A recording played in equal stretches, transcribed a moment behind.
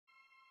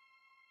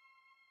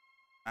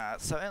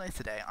So earlier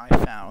today I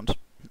found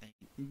a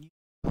new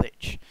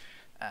glitch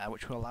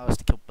which will allow us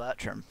to kill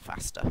Bertram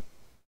faster.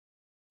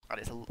 And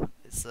it's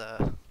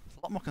a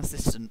lot more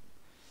consistent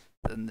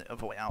than the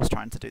other way I was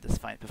trying to do this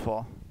fight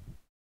before.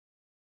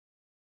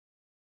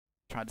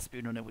 Tried to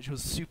speedrun it, which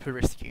was super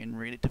risky and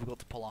really difficult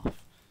to pull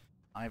off.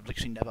 I've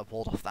literally never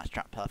pulled off that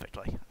strat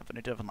perfectly. I've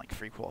only done like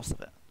 3/4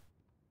 of it.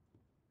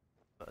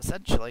 But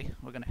essentially,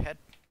 we're going to head,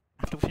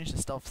 after we finish the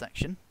stealth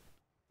section,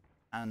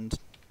 and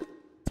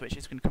Switch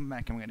is going to come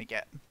back and we're going to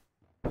get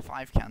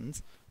 5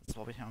 cans. That's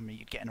what we tell me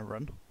you'd get in a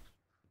run.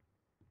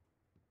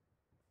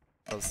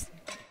 Because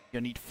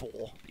you'll need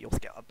 4, but you also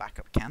get a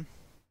backup can.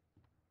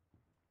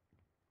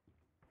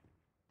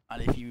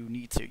 And if you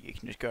need to, you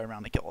can just go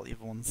around and get all the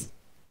other ones.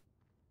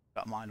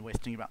 Don't mind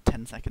wasting about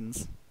 10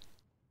 seconds.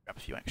 Grab a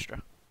few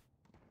extra.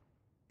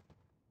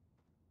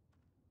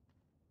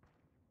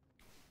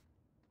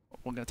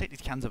 We're going to take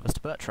these cans with us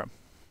to Bertram.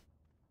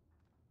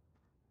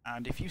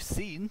 And if you've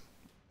seen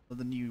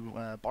the new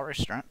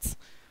Boris strats,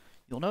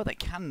 you'll know that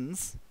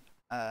cans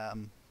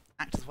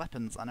act as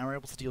weapons and are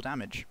able to deal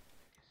damage.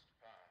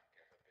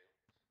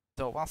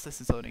 So whilst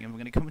this is loading, we're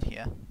going to come in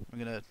here,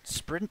 we're going to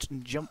sprint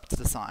and jump to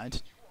the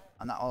side,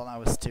 and that will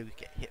allow us to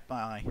get hit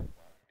by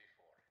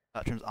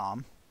Bertram's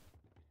arm.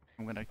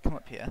 I'm going to come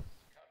up here,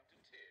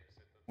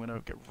 I'm going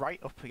to get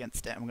right up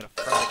against it, and I'm going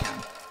to throw the can,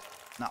 and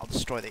that will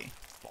destroy the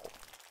bolt.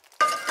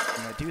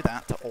 I'm going to do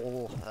that to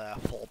all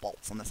 4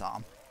 bolts on this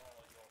arm,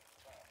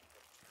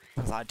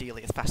 as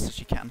ideally as fast as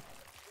you can.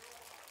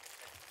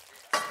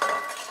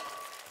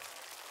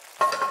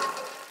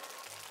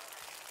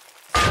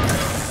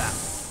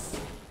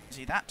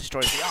 See, that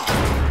destroys the arm.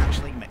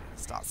 Actually,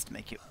 starts to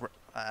make it.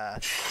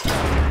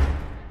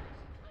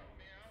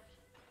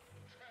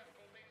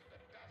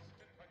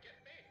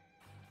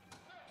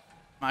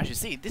 As you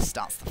see, this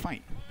starts the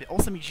fight. It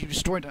also means you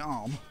destroyed an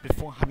arm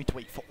before having to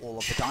wait for all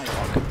of the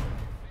dialogue. You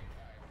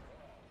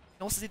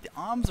also see the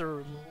arms are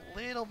a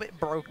little bit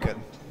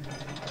broken,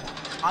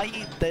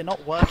 i.e., they're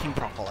not working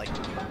properly.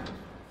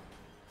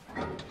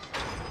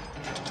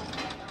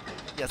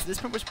 Yeah, so this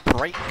pretty much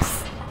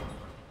breaks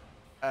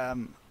how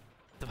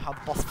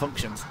the boss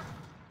functions.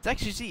 So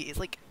actually, see, it's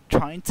like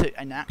trying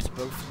to enact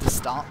both the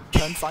start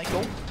turn cycle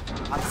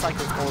and the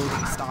cycle's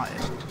already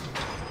started.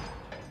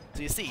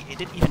 So you see, it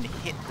didn't even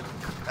hit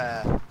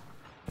the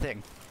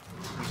thing.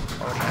 We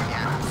already had the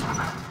axe.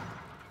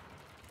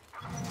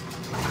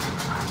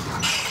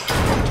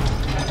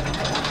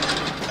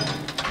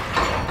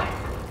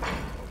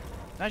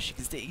 As you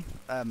can see,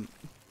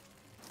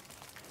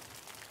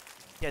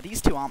 yeah,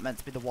 these two aren't meant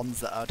to be the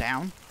ones that are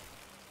down.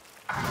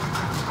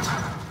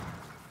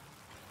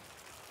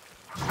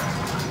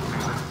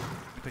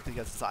 Quickly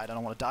go to the side, I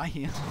don't want to die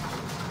here.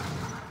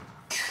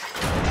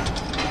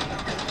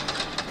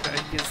 But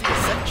you can see,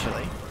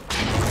 essentially,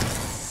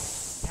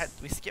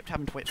 we skipped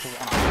having to wait for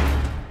one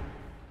arm.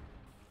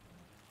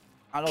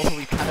 And also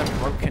we've kind of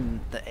broken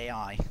the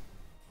AI.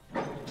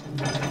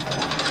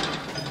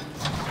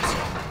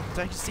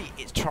 So you can see,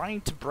 it's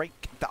trying to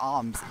break the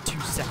arms at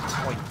 2 separate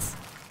points.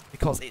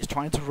 Because it's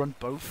trying to run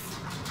both,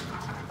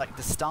 like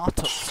the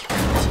startup script,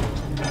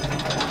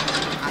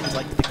 and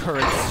like the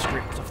current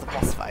script of the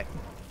boss fight.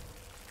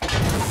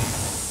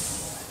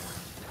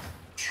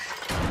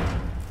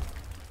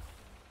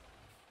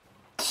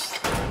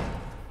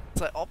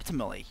 So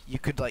optimally, you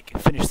could like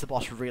finish the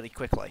boss really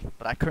quickly,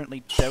 but I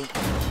currently don't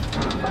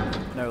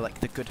know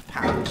like the good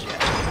patterns yet.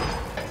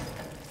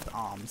 The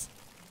arms.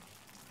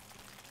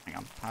 Hang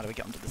on, how do we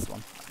get onto this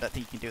one? I don't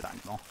think you can do that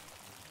anymore.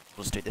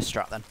 We'll just do this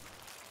strat then.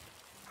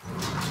 As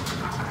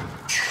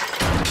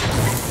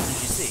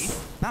you see,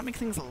 that makes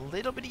things a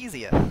little bit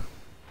easier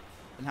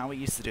than how we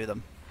used to do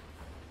them.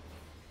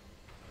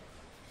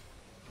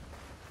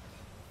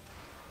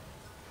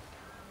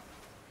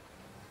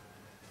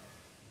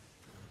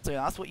 So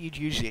yeah, that's what you'd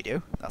usually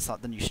do. That's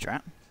like the new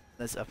strat.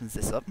 This opens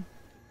this up. Of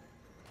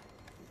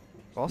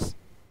course.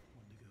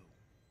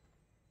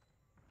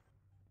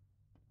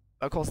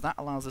 Of course, that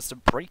allows us to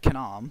break an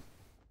arm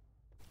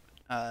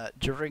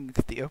during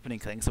the opening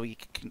thing, so we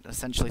can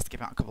essentially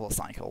skip out a couple of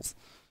cycles.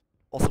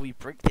 Also, we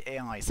break the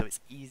AI, so it's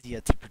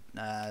easier to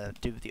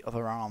do the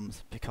other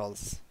arms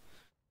because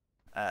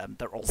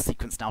they're all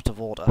sequenced out of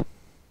order.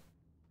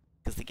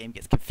 Because the game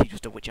gets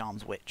confused of which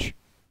arm's which.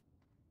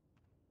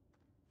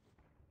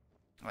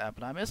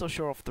 But I may as well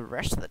show off the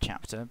rest of the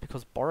chapter,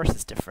 because Boris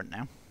is different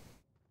now.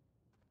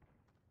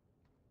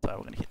 So we're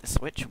going to hit the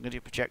switch, we're going to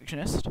do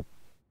Projectionist.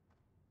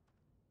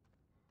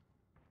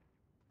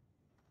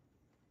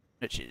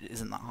 Which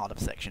isn't that hard of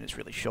a section, it's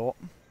really short.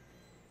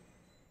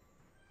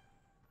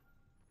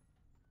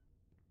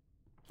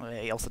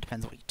 It also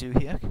depends what you do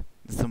here.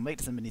 So make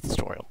this a mini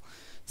tutorial.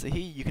 So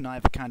here you can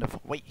either kind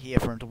of wait here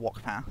for him to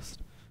walk past,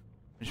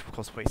 which of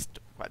course wastes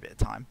quite a bit of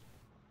time.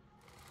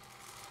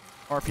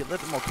 Or if you're a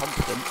little bit more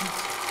confident,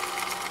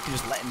 you can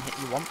just let him hit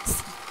you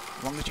once.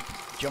 As long as you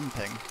keep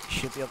jumping, you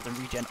should be able to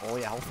regen all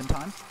your health in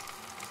time.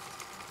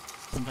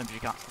 Sometimes you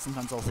can't.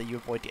 Sometimes also you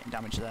avoid getting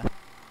damage there.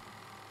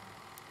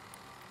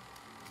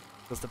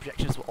 Because the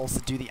projections will also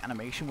do the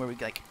animation where we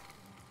like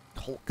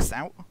hulks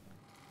out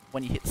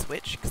when you hit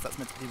switch, because that's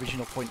meant to be the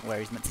original point where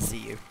he's meant to see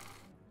you.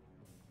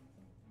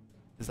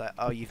 It's like,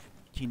 oh, he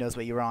knows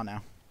where you are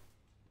now.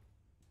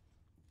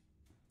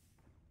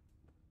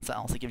 So that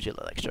also gives you a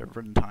little extra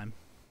run time.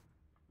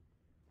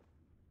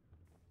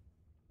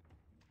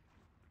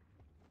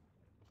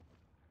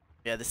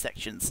 Yeah, this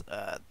section's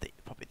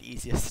probably the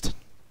easiest.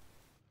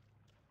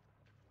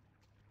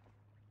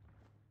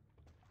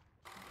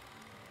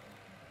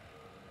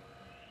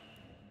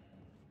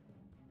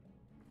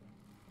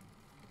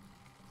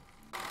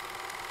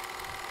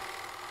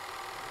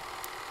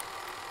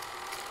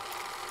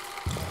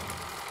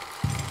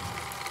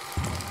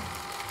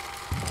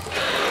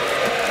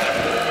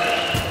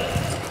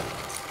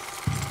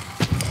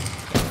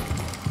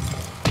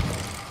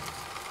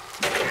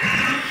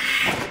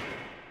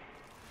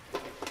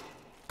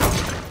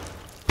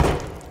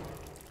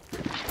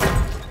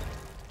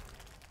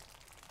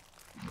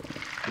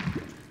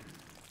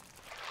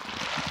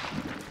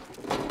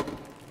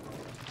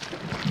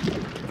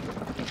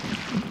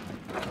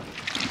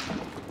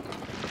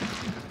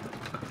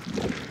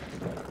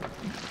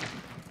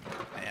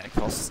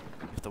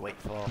 Wait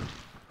for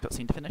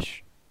cutscene to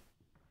finish.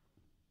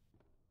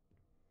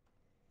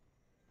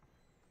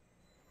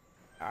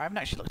 I haven't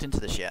actually looked into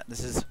this yet.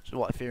 This is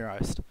what I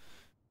theorized.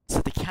 So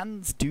the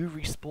cans do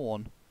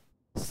respawn.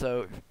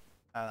 So,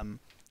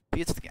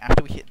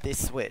 after we hit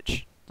this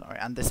switch, sorry,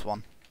 and this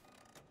one,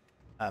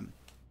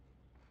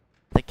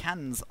 the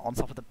cans on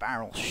top of the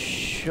barrel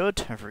should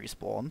have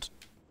respawned.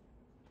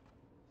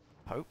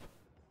 Hope.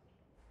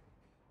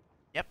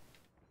 Yep.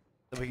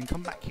 So we can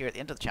come back here at the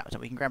end of the chapter.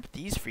 We can grab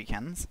these 3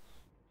 cans.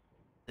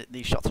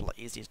 These shots are a lot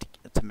easier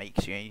to make,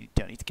 so you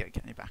don't need to go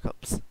get any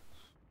backups.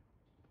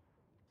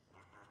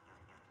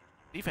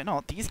 Believe it or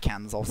not, these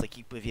cans also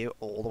keep with you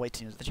all the way to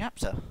the end of the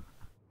chapter.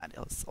 And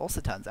it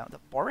also turns out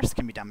that Boris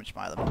can be damaged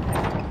by them.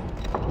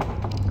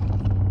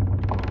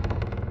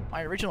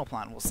 My original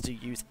plan was to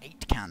use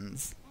 8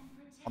 cans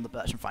on the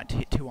Bertram fight to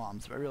hit 2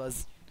 arms, but I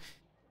realised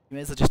you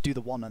may as well just do the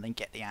one and then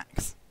get the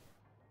axe.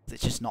 Because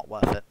it's just not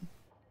worth it.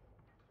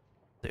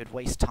 It would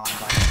waste time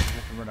by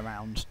having to run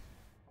around.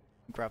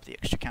 Grab the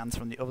extra cans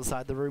from the other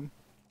side of the room.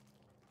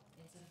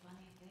 It's a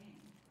funny thing,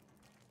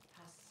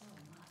 how so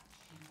much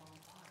can fall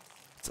apart.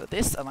 So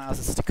this allows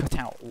us to cut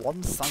out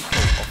 1 cycle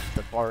of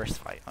the Boris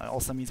fight. It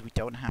also means we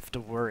don't have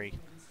to worry.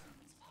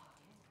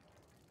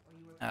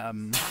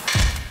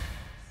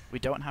 We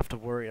don't have to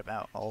worry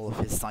about all of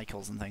his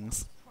cycles and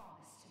things.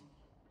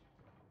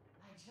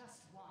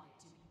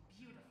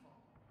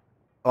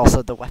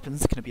 Also, the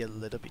weapons are going to be a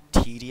little bit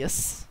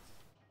tedious.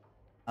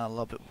 And a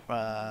little bit,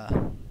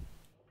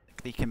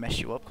 they can mess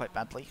you up quite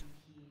badly.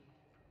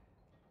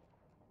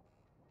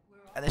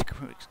 And this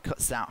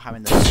cuts out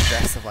having the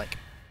stress of like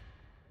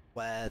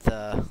where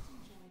the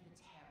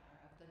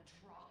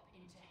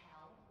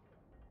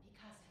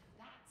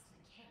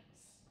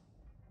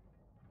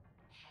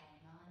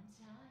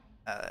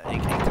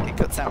it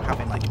cuts out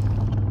having like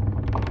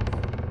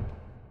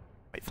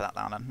wait for that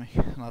loud enemy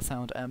loud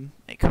sound.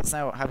 It cuts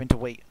out having to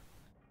wait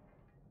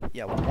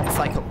one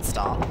cycle to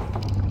start.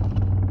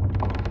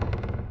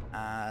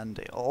 And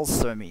it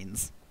also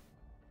means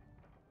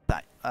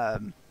that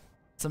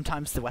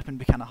sometimes the weapon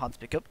would be kind of hard to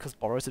pick up because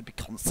Boros would be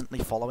constantly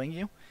following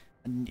you,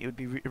 and it would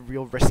be a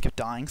real risk of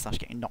dying /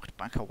 getting knocked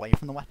back away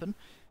from the weapon.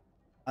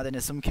 And then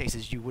in some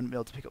cases you wouldn't be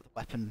able to pick up the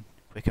weapon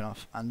quick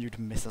enough, and you'd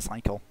miss a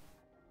cycle.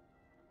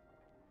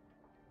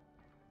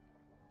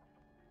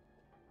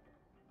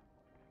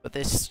 But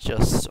this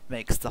just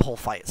makes the whole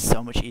fight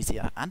so much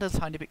easier, and a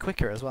tiny bit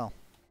quicker as well.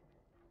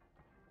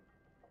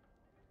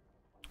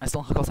 I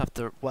still, of course, have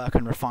to work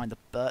and refine the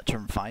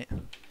Bertram fight,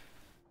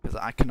 because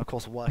I can, of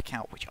course, work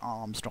out which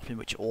arms drop in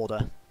which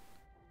order,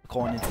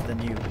 according to the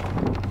new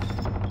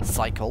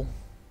cycle,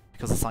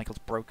 because the cycle's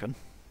broken.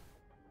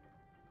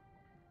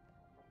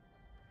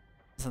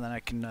 So then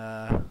I can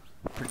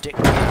predict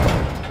it,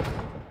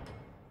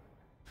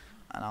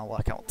 and I'll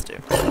work out what to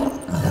do.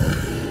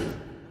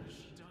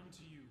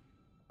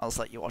 I'll just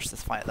let you watch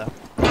this fight, though.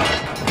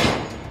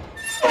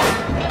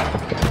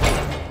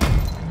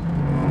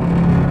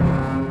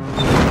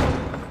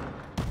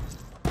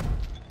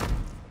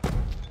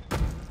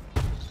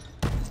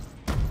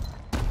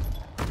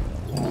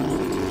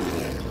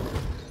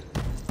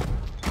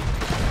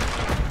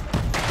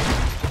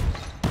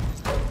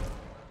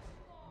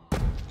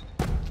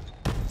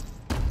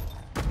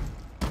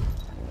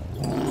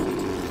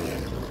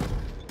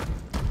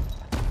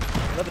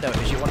 Another note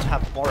is you want to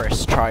have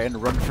Boris try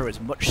and run through as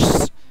much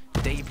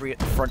debris at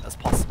the front as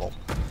possible,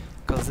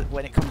 because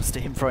when it comes to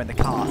him throwing the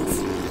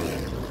cards,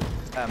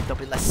 there'll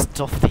be less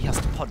stuff that he has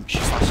to punch /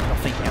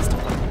 nothing he has to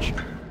punch.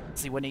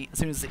 See, when as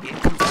soon as it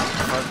comes out,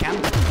 throw a can,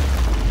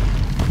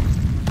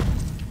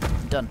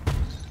 done.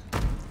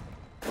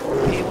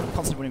 He won't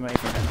constantly running away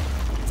from him,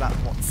 because that's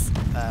what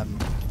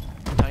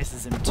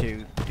entices him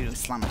to do a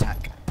slam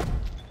attack.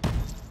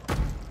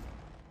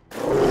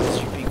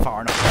 She's being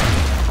far enough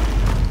away.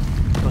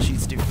 Because she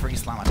needs to do 3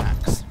 slam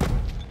attacks.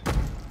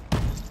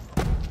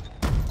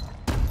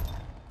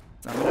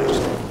 So I'm going to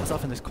just put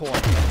myself in this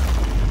corner.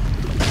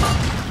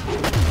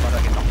 Why do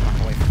I get knocked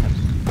back away from him?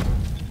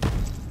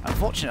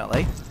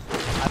 Unfortunately,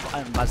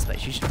 I'm imagining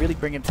you should really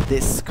bring him to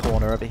this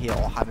corner over here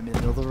or have him in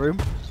another room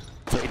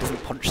so he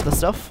doesn't punch the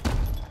stuff.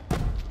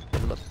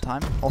 Give a little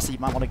time. Also, you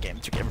might want to get him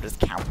to get rid of his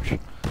couch.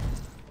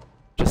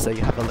 Just so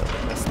you have a little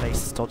bit more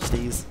space to dodge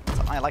these.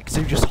 So I like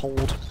to just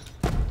hold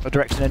a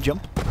direction and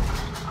jump.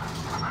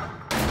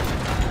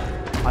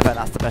 I bet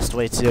that's the best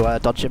way to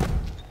dodge him.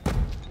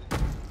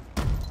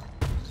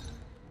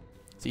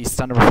 So you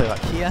stand roughly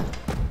like here.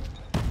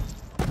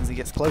 As he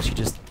gets close, you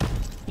just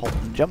hold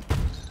and jump.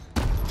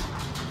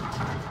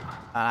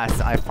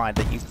 And I find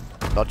that you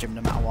dodge him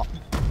no matter what.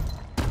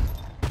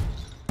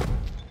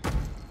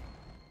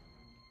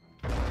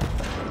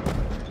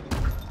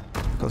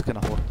 I was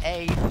gonna hold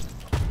A,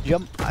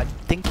 jump. I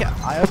think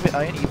I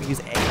only even use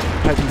A.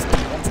 I tried to use B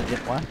once, it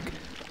didn't work.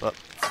 But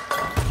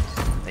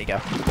there you go.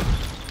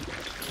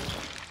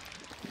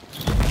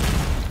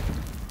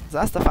 So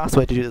that's the fast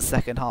way to do the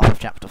second half of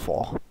chapter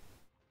 4.